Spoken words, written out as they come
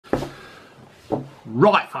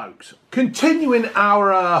Right, folks, continuing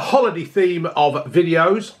our holiday theme of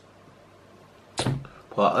videos.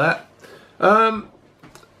 Put that there.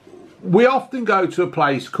 We often go to a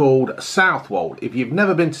place called Southwold. If you've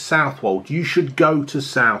never been to Southwold, you should go to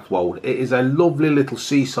Southwold. It is a lovely little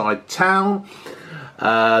seaside town.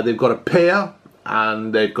 They've got a pier,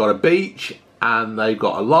 and they've got a beach, and they've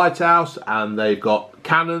got a lighthouse, and they've got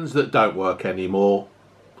cannons that don't work anymore.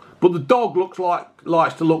 But the dog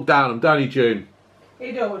likes to look down them, don't he, June?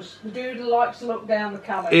 He does. The dude likes to look down the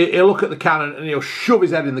cannon. He'll look at the cannon and he'll shove his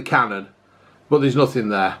head in the cannon, but there's nothing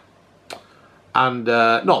there. And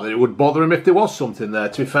not that it would bother him if there was something there,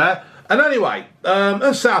 to be fair. And anyway,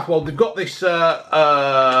 at Southwold, they've got this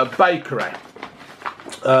bakery.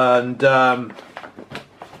 And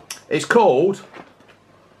it's called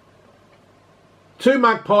Two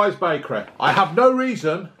Magpies Bakery. I have no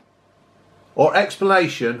reason or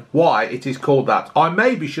explanation why it is called that. I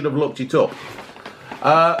maybe should have looked it up.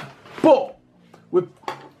 But with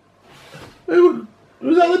was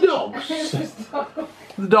that the dogs?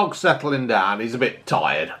 The dog's settling down. He's a bit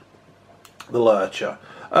tired. The lurcher.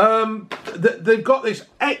 They've got this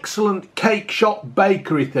excellent cake shop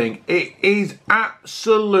bakery thing. It is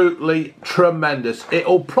absolutely tremendous.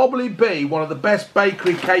 It'll probably be one of the best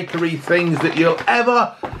bakery cakery things that you'll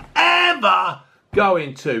ever go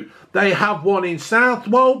into. They have one in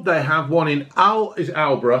Southwold. They have one in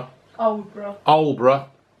Aldeburgh. Aldeburgh.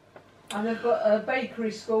 And they've got a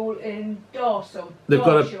bakery school in Darsham. They've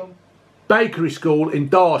got a bakery school in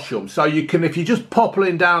Darsham. So you can, if you just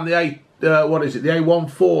popping down the what is it, the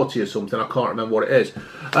A140 or something, I can't remember what it is.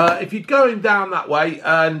 If you're going down that way,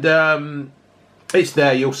 and it's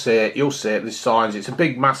there, you'll see it. There's signs. It's a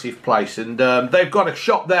big, massive place, and they've got a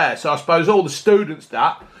shop there. So I suppose all the students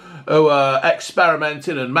who are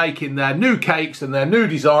experimenting and making their new cakes and their new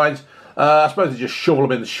designs, I suppose they just shovel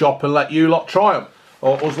them in the shop and let you lot try them,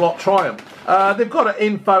 or us lot try them. They've got an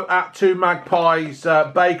info at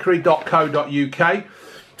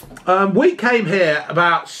 2magpiesbakery.co.uk. We came here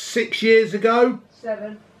about 6 years ago.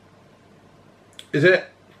 7. Is it?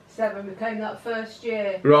 7. We came that first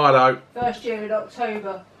year. Righto. First year in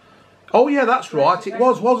October. Oh yeah, that's right. It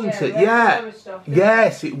was, wasn't it? Yeah.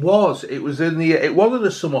 Yes, it was. It was in the. It wasn't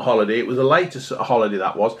a summer holiday. It was a later holiday.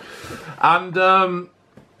 That was, and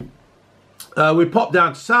we popped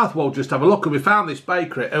down to Southwold just to have a look, and we found this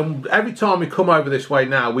bakery. And every time we come over this way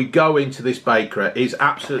now, we go into this bakery. It's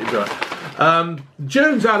absolutely great.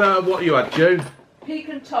 June's had a, what you had, June?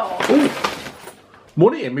 Pecan tart. Ooh,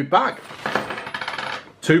 money in my bag.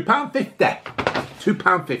 £2.50.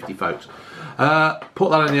 £2.50, folks.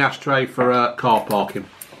 Put that in the ashtray for car parking.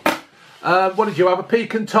 What did you have? A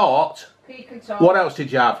pecan tart? Pecan tart. What else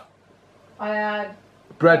did you have? I had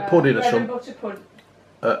bread pudding or something. Bread and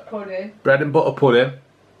butter pudding. Bread and butter pudding.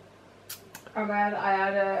 And then I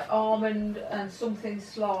had an almond and something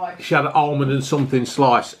sliced. She had an almond and something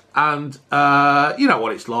sliced. And you know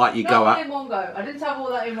what it's like. You go out. Not all in one go. I didn't have all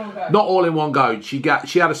that in one go. Not all in one go. She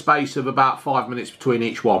had a space of about 5 minutes between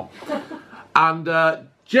each one. And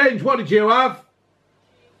James, what did you have?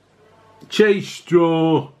 Cheese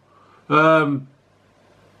straw. Yeah,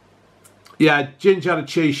 Ginger had a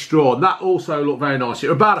cheese straw, and that also looked very nice. It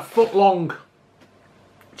was about a foot long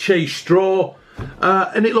cheese straw,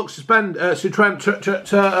 and it looked it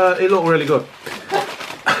looked really good.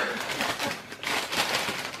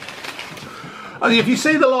 And if you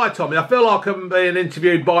see the light on me, I feel like I'm being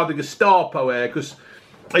interviewed by the Gestapo here, because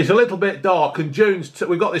it's a little bit dark, and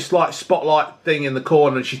we've got this like spotlight thing in the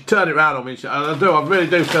corner, and she's turned it around on me, and I really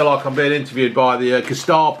do feel like I'm being interviewed by the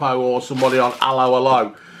Gestapo or somebody on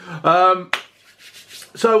Hello.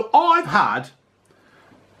 So I've had,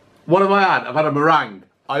 what have I had? I've had a meringue.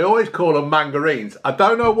 I always call them mangarines. I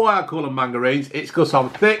don't know why I call them mangarines. It's because I'm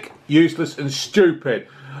thick, useless and stupid.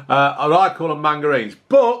 And I call them mangarines.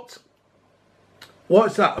 But,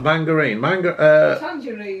 what's that, a mangarine?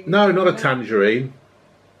 Tangerine. No, not a tangerine.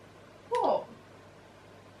 What?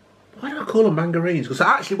 Why do I call them mangarines? Because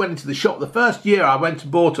I actually went into the shop. The first year I went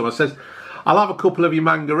and bought them, I said, I'll have a couple of your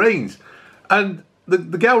mangarines. And the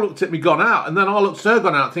girl looked at me, gone out, and then I looked at her,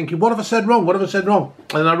 gone out, thinking, what have I said wrong? What have I said wrong?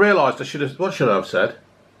 And then I realised what should I have said?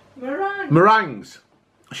 Meringues. Meringues.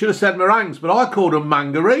 I should have said meringues, but I called them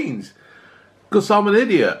mangarines because I'm an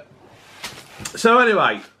idiot. So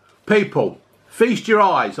anyway, people, feast your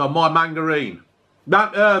eyes on my mangarine.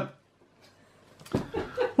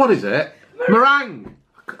 What is it? Meringue.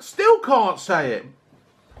 Still can't say it.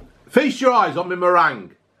 Feast your eyes on my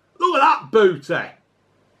meringue. Look at that booty.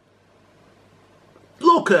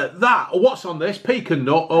 Look at that. What's on this? Pecan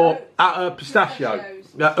nut or pistachio?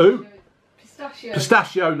 Who? Pistachio.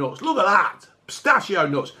 Pistachio nuts. Look at that. Pistachio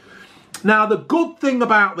nuts. Now, the good thing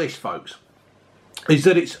about this, folks, is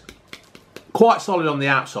that it's quite solid on the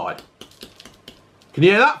outside. Can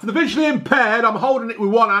you hear that? For the visually impaired, I'm holding it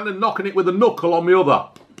with one hand and knocking it with a knuckle on the other.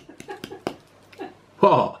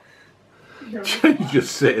 What? She's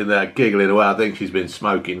just sitting there giggling away. I think she's been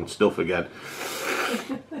smoking stuff again.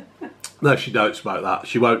 No, she don't smoke that.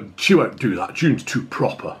 She won't do that. June's too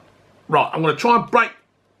proper. Right, I'm going to try and break.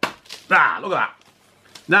 Ah, look at that.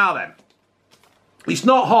 Now then. It's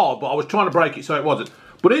not hard, but I was trying to break it so it wasn't.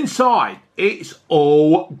 But inside, it's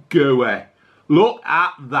all gooey. Look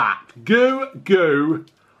at that. Goo, goo.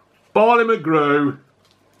 Barley McGrew.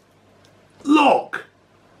 Look.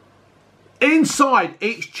 Inside,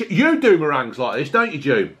 it's... You do meringues like this, don't you,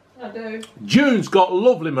 June? I do. June's got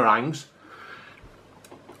lovely meringues.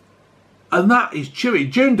 And that is chewy.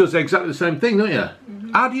 June does exactly the same thing, don't you?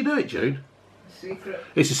 Mm-hmm. How do you do it, June? A secret.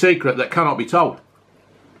 It's a secret that cannot be told.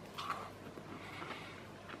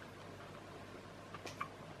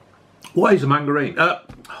 What is a mangarine?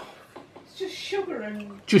 It's just sugar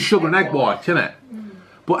and... Just sugar and egg white, isn't it? Mm.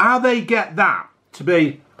 But how they get that to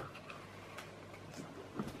be...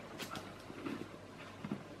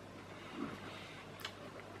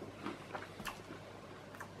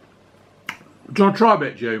 Do you want to try a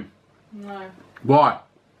bit, June? No. Why?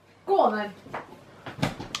 Go on then.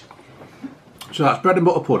 So that's bread and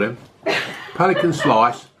butter pudding, pelican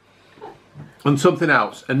slice, and something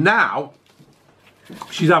else. And now,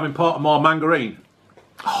 she's having part of my mangarine.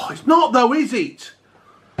 Oh, it's not though, is it?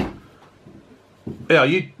 Yeah,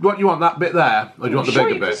 you want that bit there, or do you want the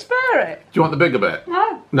bigger bit? Spare it. Do you want the bigger bit?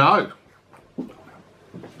 No. No.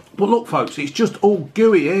 But look, folks, it's just all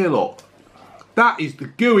gooey here, look. That is the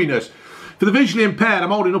gooiness. For the visually impaired, I'm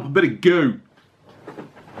holding up a bit of goo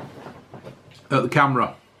at the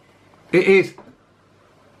camera. It is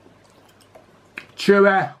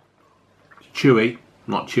chewy,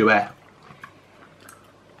 not chewy.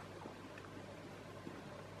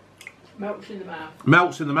 Melts in the mouth.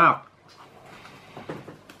 Melts in the mouth.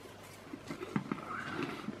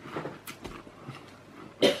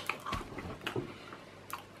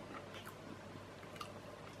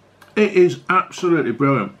 It is absolutely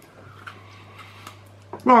brilliant.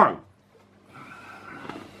 Right.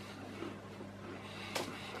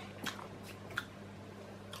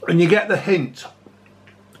 And you get the hint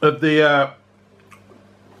of the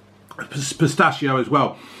pistachio as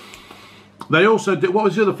well. They also do, what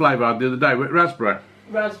was the other flavour I had the other day? Raspberry.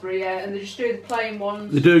 Raspberry, yeah, and they just do the plain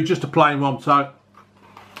ones. They do just a plain one, so.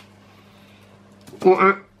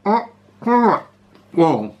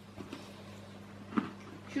 Well.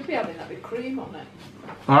 Should be having that with cream on it.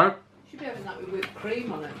 Alright. Should be having that with whipped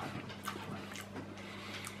cream on it.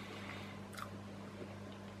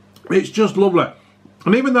 It's just lovely.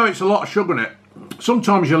 And even though it's a lot of sugar in it,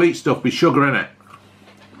 sometimes you'll eat stuff with sugar in it.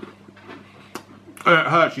 It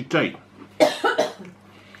hurts your teeth.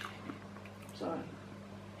 Sorry.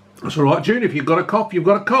 That's alright, June. If you've got a cough, you've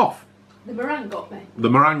got a cough. The meringue got me. The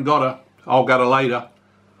meringue got her. I'll get her later.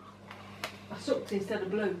 I sucked instead of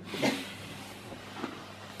blue.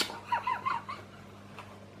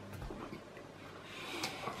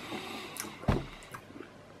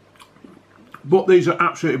 But these are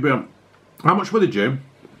absolutely brilliant. How much were they, June?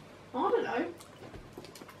 I don't know.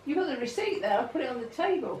 You got the receipt there. I put it on the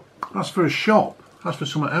table. That's for a shop. That's for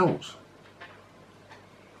something else.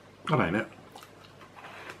 That ain't it.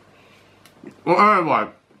 Well, anyway.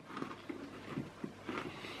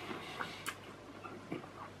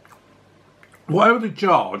 Whatever they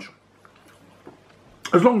charge,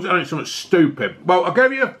 as long as it ain't something stupid. Well, I'll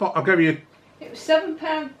give you. It was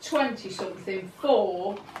 £7.20 something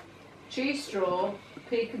for cheese straw,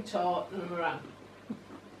 pecan tart, and a meringue.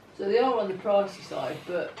 So they are on the pricey side,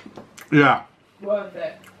 but yeah, worth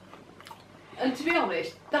it. And to be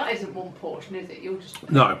honest, that isn't one portion, is it? You'll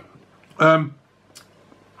just no.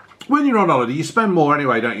 When you're on holiday, you spend more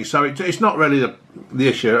anyway, don't you? So it's not really the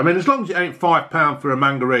issue. I mean, as long as it ain't £5 for a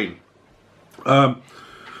mangarine,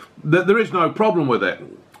 there is no problem with it.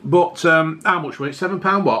 But how much was it?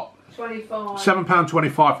 £7 what? 25.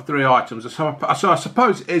 £7.25 for 3 items. So I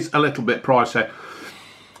suppose it is a little bit pricey.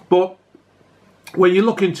 But when you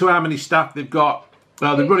look into how many staff they've got,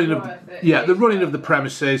 the running of the running of the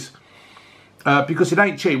premises, because it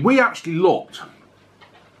ain't cheap. We actually looked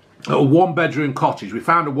at a 1-bedroom cottage. We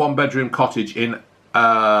found a 1-bedroom cottage in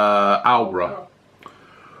Albury,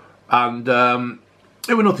 and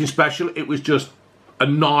it was nothing special. It was just a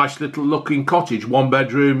nice little looking cottage,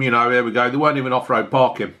 1-bedroom. You know, here we go. They weren't even off-road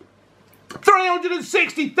parking.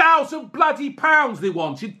 £360,000 bloody pounds they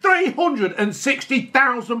wanted.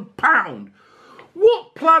 £360,000.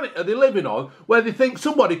 What planet are they living on where they think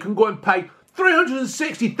somebody can go and pay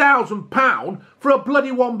 £360,000 for a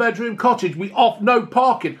bloody one-bedroom cottage with off no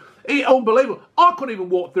parking. Unbelievable. I couldn't even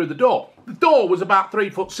walk through the door. The door was about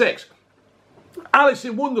 3'6". Alice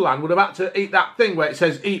in Wonderland would have had to eat that thing where it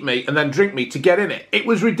says eat me and then drink me to get in it. It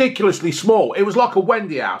was ridiculously small. It was like a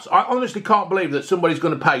Wendy house. I honestly can't believe that somebody's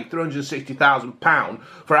going to pay £360,000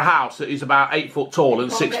 for a house that is about 8 foot tall and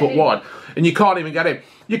 6 foot wide, and you can't even get in.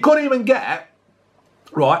 You couldn't even get,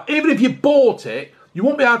 right, even if you bought it, you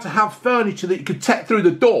wouldn't be able to have furniture that you could take through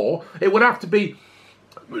the door. It would have to be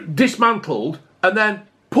dismantled and then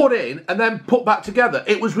put in and then put back together.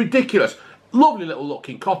 It was ridiculous. Lovely little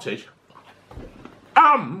looking cottage.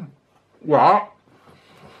 Well,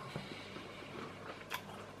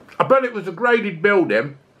 I bet it was a graded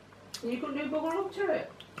building. You couldn't do bubble up to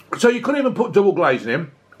it. So you couldn't even put double glazing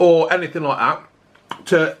in or anything like that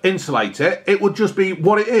to insulate it. It would just be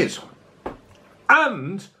what it is.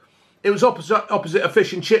 And it was opposite a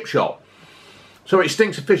fish and chip shop. So it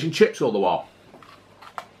stinks of fish and chips all the while.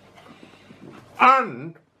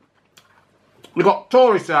 And you've got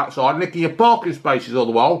tourists outside nicking your parking spaces all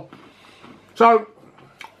the while. So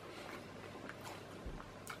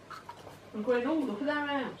I'm going, oh, look at that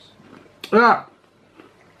house. yeah.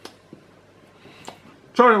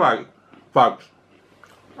 So anyway, folks.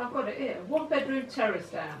 I've got it here. One bedroom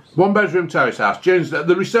terraced house. One bedroom terrace house.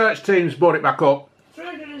 The research team's brought it back up.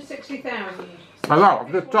 360,000. I know,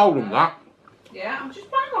 I've just told them that. Yeah, I'm just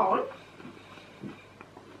bang on.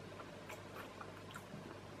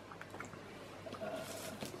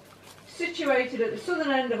 Situated at the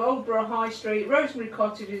southern end of Oldborough High Street, Rosemary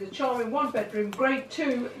Cottage is a charming one-bedroom, Grade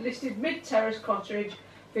 2 listed mid-terrace cottage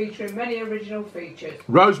featuring many original features.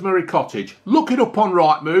 Rosemary Cottage. Look it up on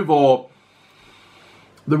Rightmove or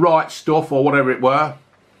The Right Stuff or whatever it were.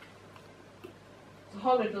 It's a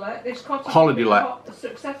holiday let. This cottage Holiday is let. a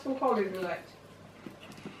successful holiday let.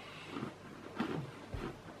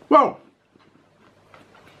 Well.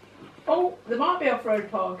 Oh, there might be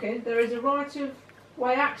off-road parking. There is a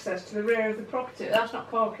right-of-way access to the rear of the property. That's not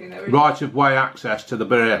parking, though. Right-of-way access to the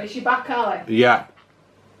rear. It's your back alley. Yeah.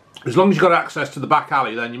 As long as you've got access to the back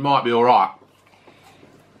alley, then you might be alright.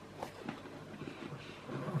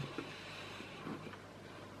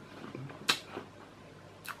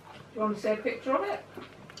 Do you want to see a picture of it?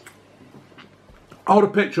 Hold a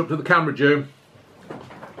picture up to the camera, June.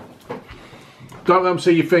 Don't let them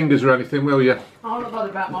see your fingers or anything, will you? I'm not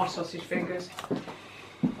bothered about my sausage fingers.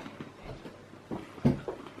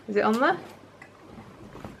 Is it on there?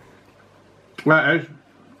 Where it is.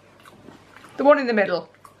 The one in the middle.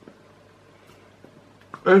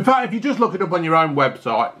 In fact, if you just look it up on your own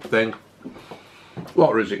website thing,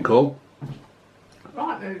 what is it called?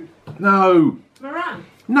 Rightmove. No. Moran.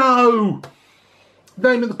 No.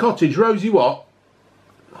 Name of the cottage, Rosie what?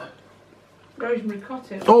 Rosemary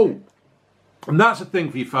Cottage. Oh, and that's a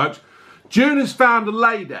thing for you folks. June has found a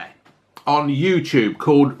lady on YouTube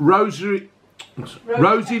called Rosie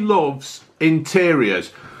Loves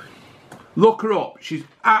Interiors. Look her up. She's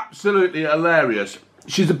absolutely hilarious.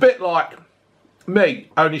 She's a bit like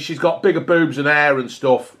me, only she's got bigger boobs and hair and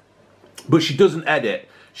stuff, but she doesn't edit.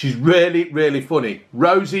 She's really, really funny.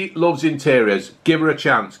 Rosie Loves Interiors. Give her a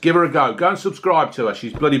chance. Give her a go. Go and subscribe to her.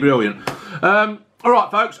 She's bloody brilliant.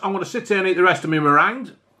 Alright folks, I'm going to sit here and eat the rest of my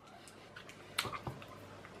meringue.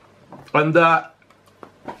 And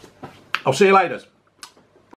I'll see you later.